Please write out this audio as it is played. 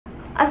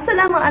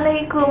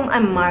Assalamualaikum,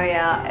 I'm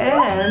Maria,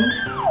 and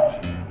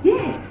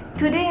yes,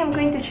 today I'm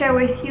going to share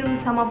with you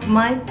some of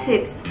my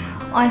tips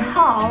on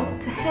how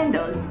to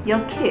handle your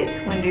kids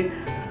when they're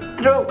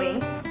throwing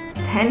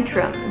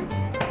tantrums.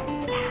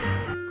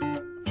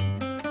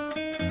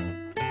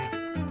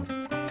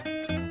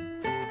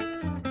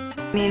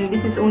 I mean,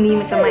 this is only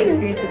my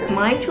experience with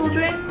my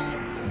children.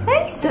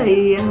 Hey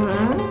sayang,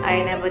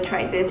 I never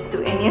tried this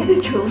to any other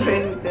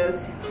children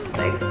because,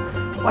 like,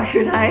 why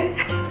should I?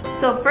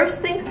 So first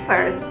things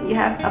first, you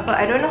have,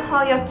 I don't know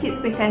how your kids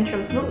play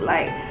tantrums look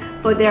like,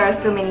 but there are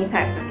so many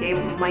types, okay?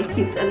 My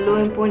kids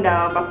alone pun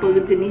dah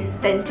berapa jenis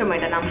tantrum I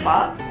dah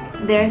nampak.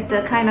 There's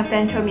the kind of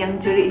tantrum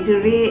yang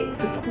jerit-jerit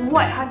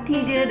sekuat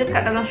hati dia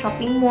dekat dalam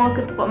shopping mall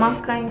ke tempat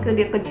makan ke,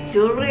 dia akan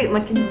jerit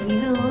macam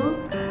gila.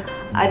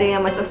 Ada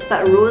yang macam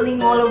start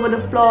rolling all over the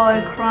floor,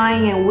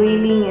 crying and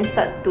wailing and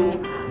start to,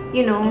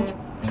 you know,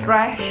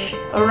 thrash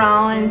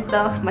around and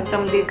stuff,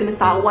 macam dia kena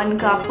sawan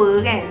ke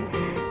apa kan.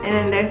 And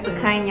then there's the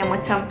kind yang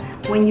macam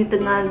when you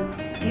tengah,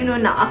 you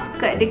know, nak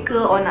angkat dia ke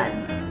or nak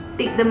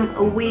take them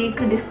away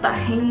ke, they start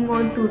hanging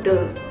on to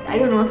the, I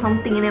don't know,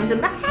 something and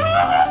then macam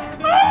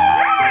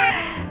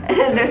and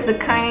then there's the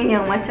kind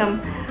yang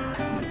macam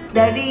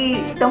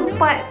dari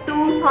tempat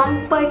tu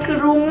sampai ke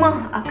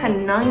rumah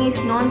akan nangis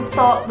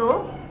non-stop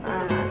tu.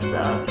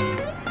 So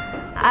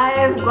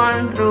I've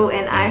gone through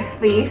and I've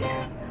faced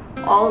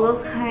all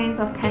those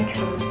kinds of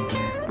tantrums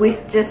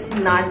with just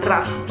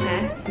Nadra.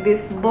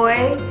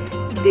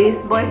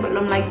 This boy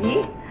belum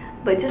lagi,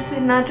 but just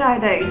with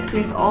Nadra I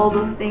experienced all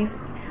those things,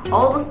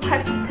 all those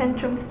types of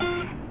tantrums,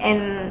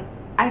 and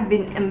I've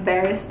been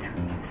embarrassed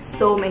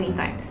so many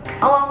times.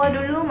 Awal-awal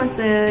dulu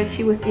masa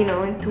she was, you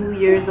know, 2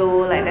 years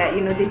old like that,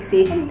 you know, they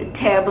say the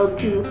terrible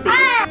two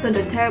phase. So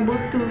the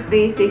terrible two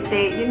phase, they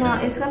say, you know,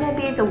 it's gonna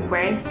be the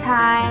worst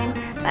time,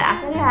 but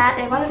after that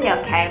it's gonna be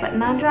okay. But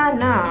Nadra,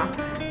 nah,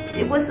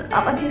 it was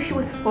up until she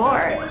was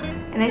 4.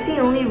 And I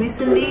think only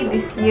recently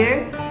this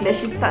year that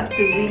she starts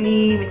to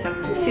really macam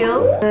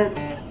chill. The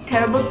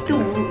terrible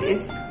 2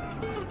 is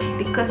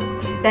because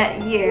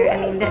that year, I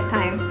mean that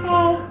time,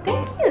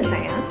 thank you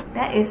sayang,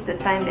 that is the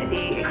time that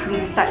they actually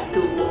start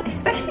to,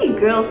 especially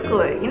girls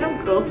kot, you know,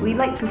 girls, we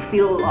like to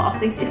feel a lot of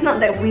things. It's not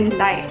that we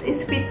like,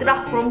 it's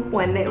fitrah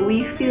perempuan that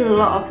we feel a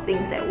lot of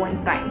things at one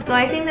time. So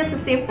I think that's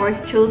the same for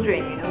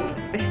children, you know,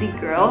 especially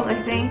girls. I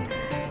think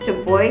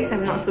macam boys,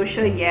 I'm not so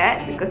sure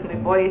yet because my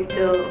boy is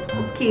still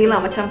okay lah.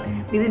 Macam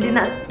bila dia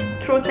nak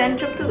throw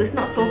tantrum tu, it's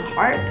not so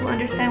hard to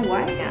understand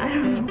why. Yeah, I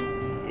don't know.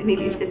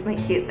 Maybe it's just my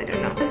kids, I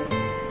don't know. Just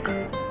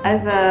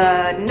as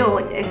a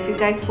note, if you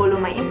guys follow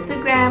my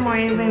Instagram or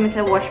even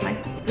macam watch my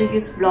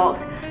previous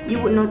vlogs,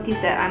 you would notice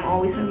that I'm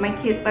always with my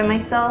kids by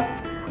myself.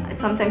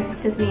 Sometimes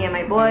it's just me and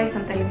my boy,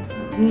 sometimes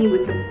me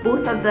with the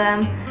both of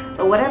them.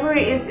 But whatever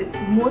it is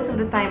most of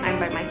the time I'm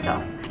by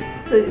myself.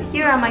 So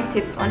here are my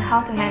tips on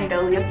how to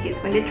handle your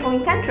kids when they're throwing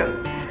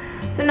tantrums.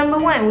 So number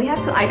 1, we have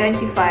to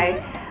identify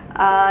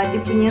dia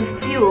punya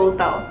fuel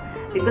tau.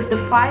 Because the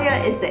fire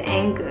is the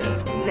anger.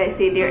 Let's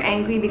say they're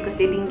angry because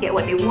they didn't get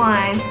what they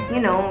want, you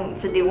know,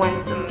 so they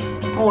want some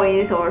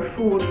toys or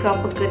food ke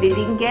apa ke, they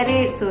didn't get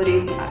it, so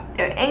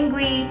they're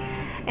angry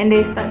and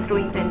they start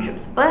throwing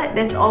tantrums. But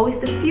there's always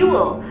the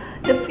fuel.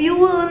 The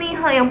fuel ni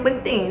yang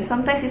penting.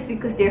 Sometimes it's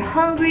because they're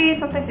hungry,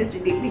 sometimes it's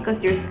because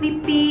they're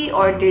sleepy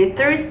or they're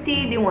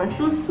thirsty, they want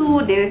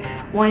susu, they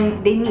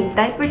need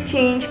diaper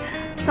change,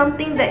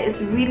 something that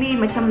is really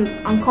macam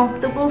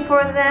uncomfortable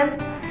for them.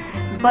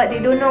 But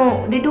they don't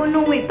know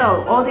it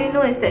tau. All they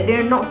know is that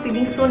they're not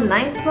feeling so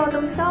nice about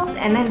themselves,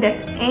 and then there's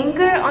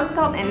anger on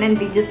top, and then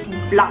they just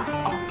blast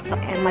off.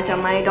 And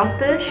macam my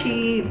daughter,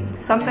 she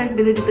sometimes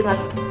bila dia tengah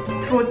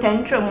throw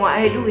tantrum, what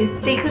I do is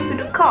take her to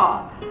the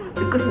car,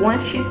 because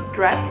once she's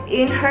trapped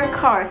in her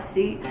car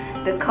seat,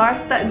 the car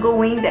start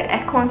going, the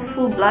aircon's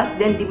full blast,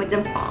 then dia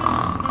macam.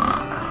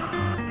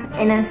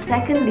 And then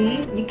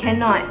secondly, you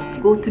cannot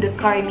go to the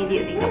car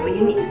immediately, but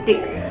you need to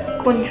take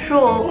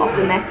control of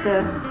the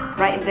matter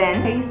right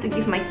then. I used to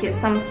give my kids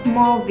some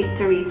small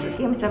victories,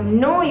 okay? Macam,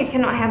 no, you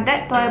cannot have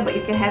that toy, but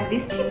you can have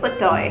this cheaper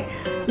toy.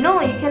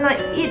 No, you cannot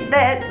eat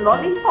that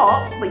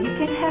lollipop, but you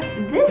can have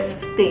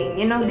this thing,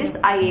 you know, this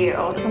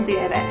air or something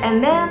like that.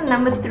 And then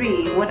number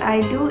 3, what I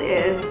do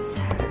is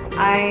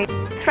I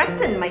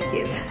threaten my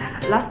kids.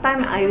 Last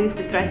time I used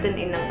to threaten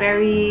in a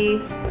very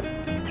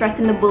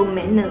threatenable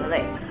manner,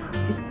 like,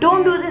 you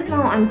don't do this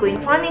now, I'm going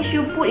to punish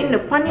you, put in the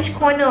punish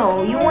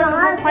corner. You want to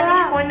go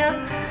punish corner?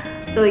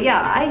 So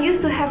yeah, I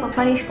used to have a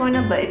punish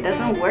corner, but it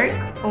doesn't work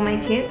for my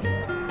kids.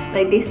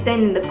 Like, they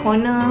stand in the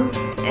corner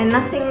and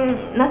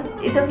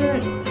it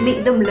doesn't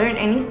make them learn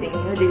anything,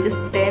 you know, they just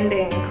stand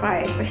there and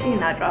cry, especially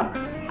Nadra.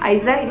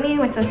 Isaac ni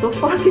macam so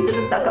far kita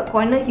letak kat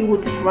corner, he will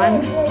just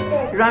run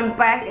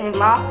back and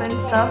laugh and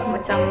stuff,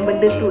 macam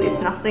benda tu is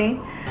nothing.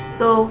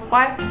 So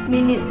 5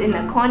 minutes in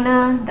a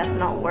corner does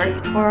not work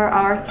for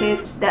our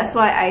kids. That's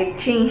why I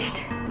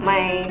changed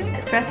my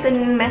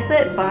threaten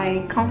method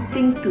by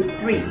counting to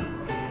 3.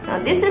 Now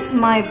this is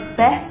my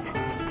best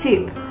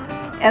tip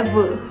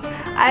ever.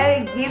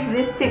 I give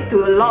this tip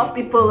to a lot of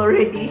people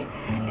already,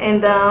 and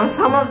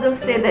some of them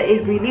say that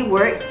it really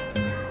works.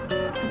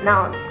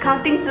 Now,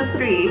 counting to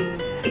 3,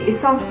 it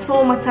sounds so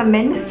macam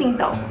menacing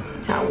tau.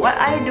 Macam what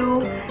I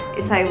do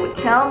is I would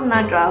tell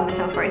Nadra,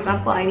 macam for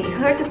example, I need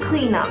her to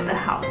clean up the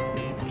house.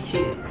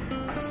 She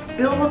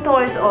spilled her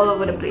toys all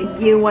over the place.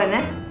 Year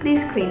 1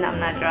 please clean up,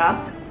 Nadra.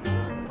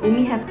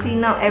 Umi have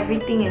cleaned out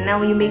everything and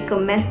now you make a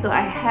mess, so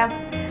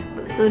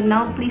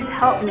now please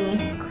help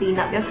me clean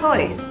up your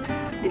toys.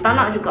 Dia tak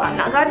nak juga,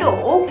 nak gaduh.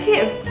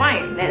 Okay,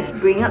 fine, let's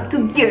bring up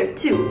to gear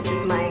 2, which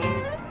is my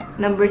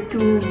number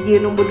 2.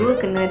 Gear number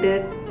 2 kena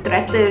ada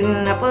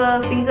threaten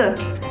apa finger.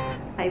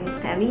 I'm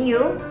telling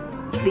you,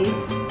 please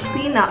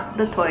clean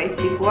up the toys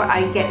before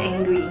I get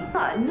angry.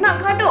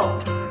 Nak gaduh?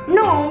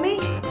 No,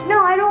 Umi.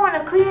 No, I don't want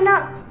to clean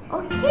up.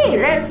 Okay,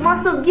 let's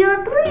masuk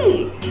gear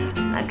 3.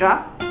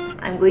 Nadra,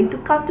 I'm going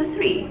to count to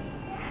 3.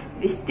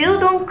 If you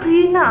still don't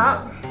clean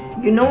up,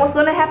 you know what's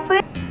gonna happen?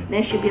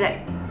 Then she'll be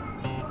like,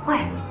 what?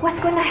 What's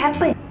gonna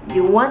happen?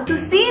 You want to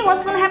see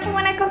what's gonna happen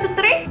when I count to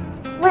 3?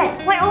 What?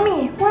 What,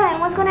 Umi? What?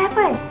 What's gonna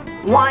happen?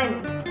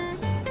 1,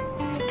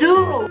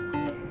 2.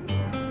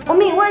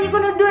 Umi, what are you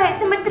gonna do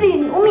at number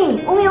 3?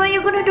 Umi, what are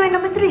you gonna do at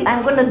number 3?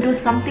 I'm gonna do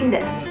something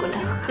that's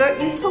gonna hurt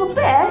you so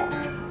bad.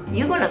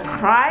 You're gonna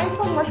cry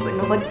so much, but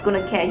nobody's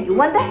gonna care. You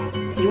want that?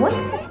 You want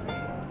that?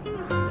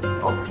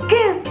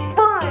 Okay,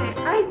 fine.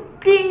 I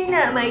clean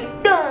up my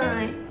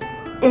toys.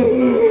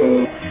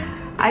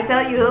 I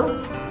tell you,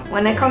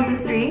 when I count to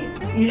 3,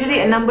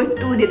 usually at number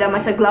 2 dia dah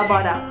macam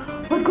gelabah dah.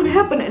 What's gonna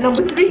happen at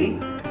number 3?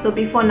 So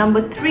before number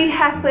 3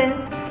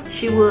 happens,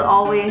 she will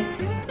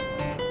always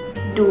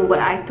do what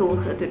I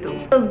told her to do.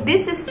 So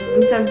this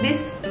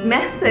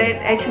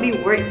method actually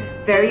works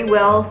very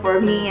well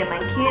for me and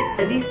my kids.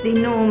 At least they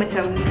know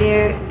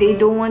they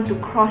don't want to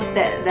cross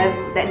that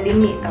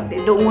limit.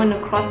 They don't want to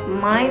cross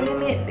my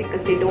limit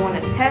because they don't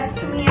want to test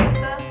me and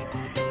stuff.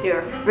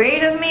 They're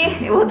afraid of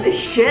me. What the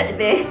shit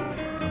they?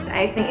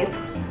 I think it's,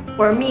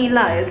 for me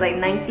lah, it's like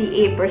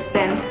 98%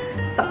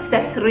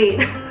 success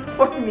rate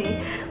for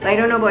me. But I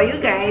don't know about you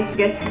guys. You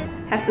guys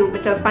have to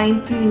macam fine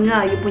tune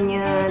lah you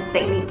punya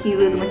teknik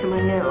kira tu macam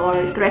mana, or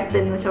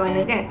threaten macam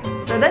mana kan.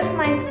 So that's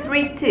my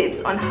 3 tips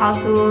on how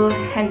to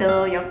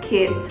handle your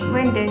kids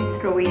when they're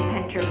throwing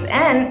tantrums,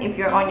 and if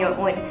you're on your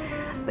own.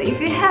 But if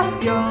you have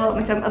your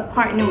macam a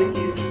partner with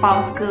you,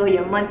 spouse ke,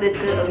 your mother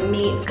ke, a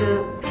maid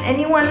ke,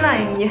 anyone lah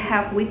you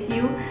have with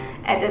you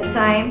at that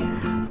time,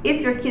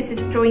 if your kids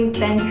is throwing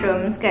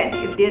tantrums kan,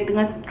 if dia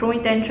tengah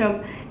throwing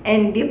tantrum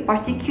and dia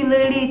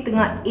particularly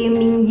tengah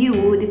aiming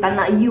you, dia tak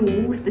nak you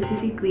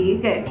specifically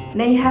kan,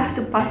 then you have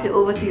to pass it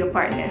over to your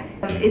partner.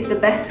 It's the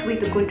best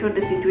way to control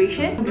the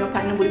situation. Your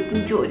partner boleh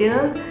pujuk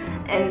dia,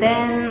 and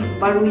then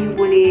baru you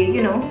boleh,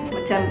 you know,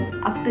 macam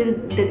after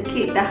the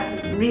kid dah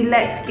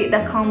relax, kid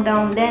dah calm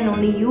down, then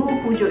only you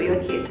pujuk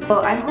your kid.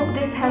 So I hope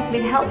this has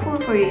been helpful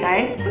for you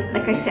guys.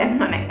 Like I said, I'm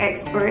not an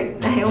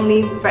expert. I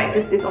only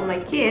practice this on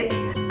my kids.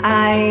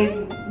 I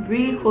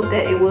really hope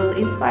that it will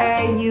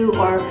inspire you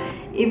or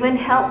even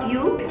help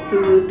you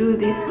to do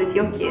this with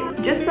your kids.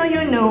 Just so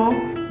you know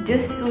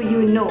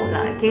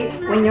lah, okay,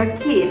 when your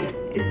kid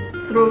is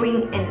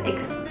throwing an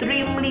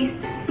extremely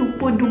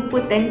super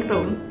duper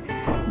tantrum,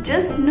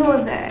 just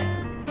know that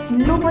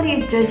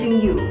nobody is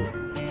judging you.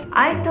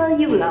 I tell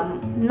you lah,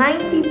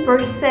 90%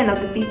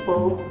 of the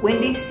people, when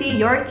they see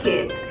your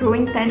kid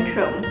throwing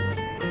tantrum,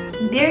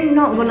 they're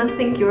not gonna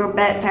think you're a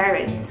bad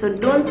parent. So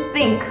don't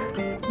think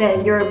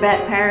that you're a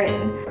bad parent.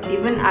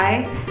 Even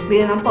I,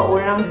 bila nampak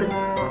orang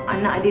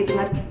anak dia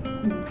tengah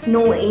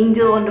snow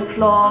angel on the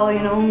floor,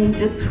 you know,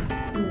 just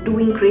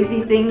doing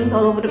crazy things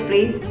all over the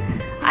place,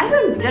 I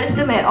don't judge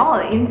them at all.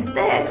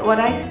 Instead,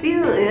 what I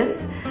feel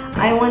is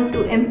I want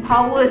to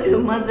empower the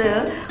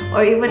mother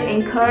or even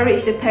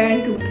encourage the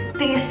parent to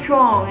stay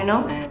strong, you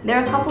know. There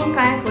are a couple of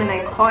times when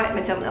I caught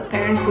macam a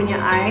parent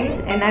punya eyes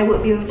and I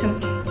would be macam,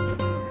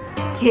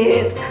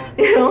 kids,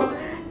 you know,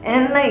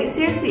 and like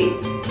seriously,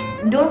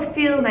 don't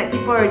feel like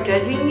people are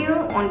judging you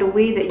on the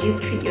way that you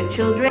treat your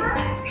children.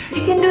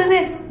 You can do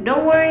this,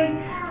 don't worry.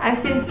 I've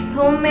seen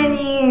so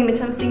many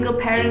macam single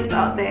parents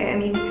out there. I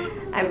mean,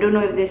 I don't know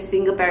if they're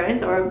single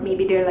parents or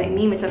maybe they're like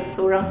me, macam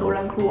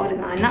seorang-seorang keluar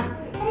dengan anak,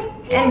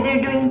 and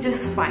they're doing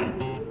just fine.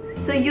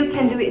 So you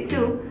can do it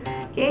too.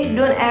 Okay,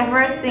 don't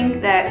ever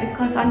think that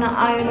because anak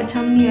I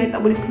macam ni, I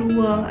tak boleh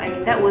keluar. I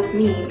mean, that was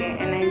me,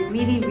 okay? And I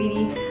really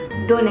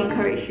don't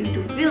encourage you to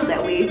feel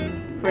that way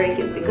for your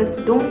kids, because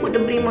don't put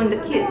the blame on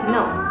the kids.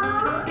 No,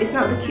 it's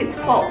not the kids'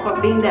 fault for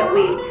being that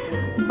way,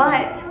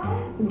 but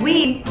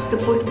we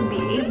supposed to be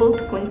able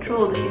to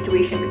control the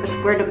situation because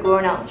we're the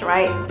grown-ups,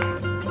 right?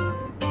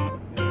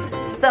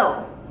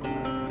 So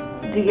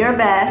do your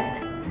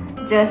best,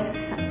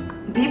 just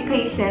be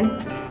patient,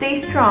 stay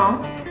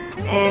strong,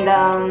 and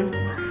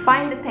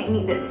find the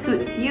technique that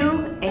suits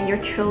you and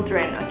your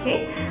children.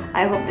 Okay,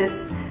 I hope this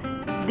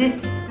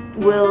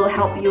will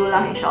help you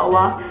lah,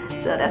 insyaAllah.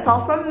 So that's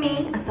all from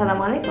me.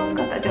 Assalamualaikum.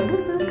 Kalau tak jawab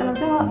dosa, kalau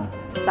jawab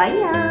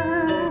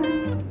sayang.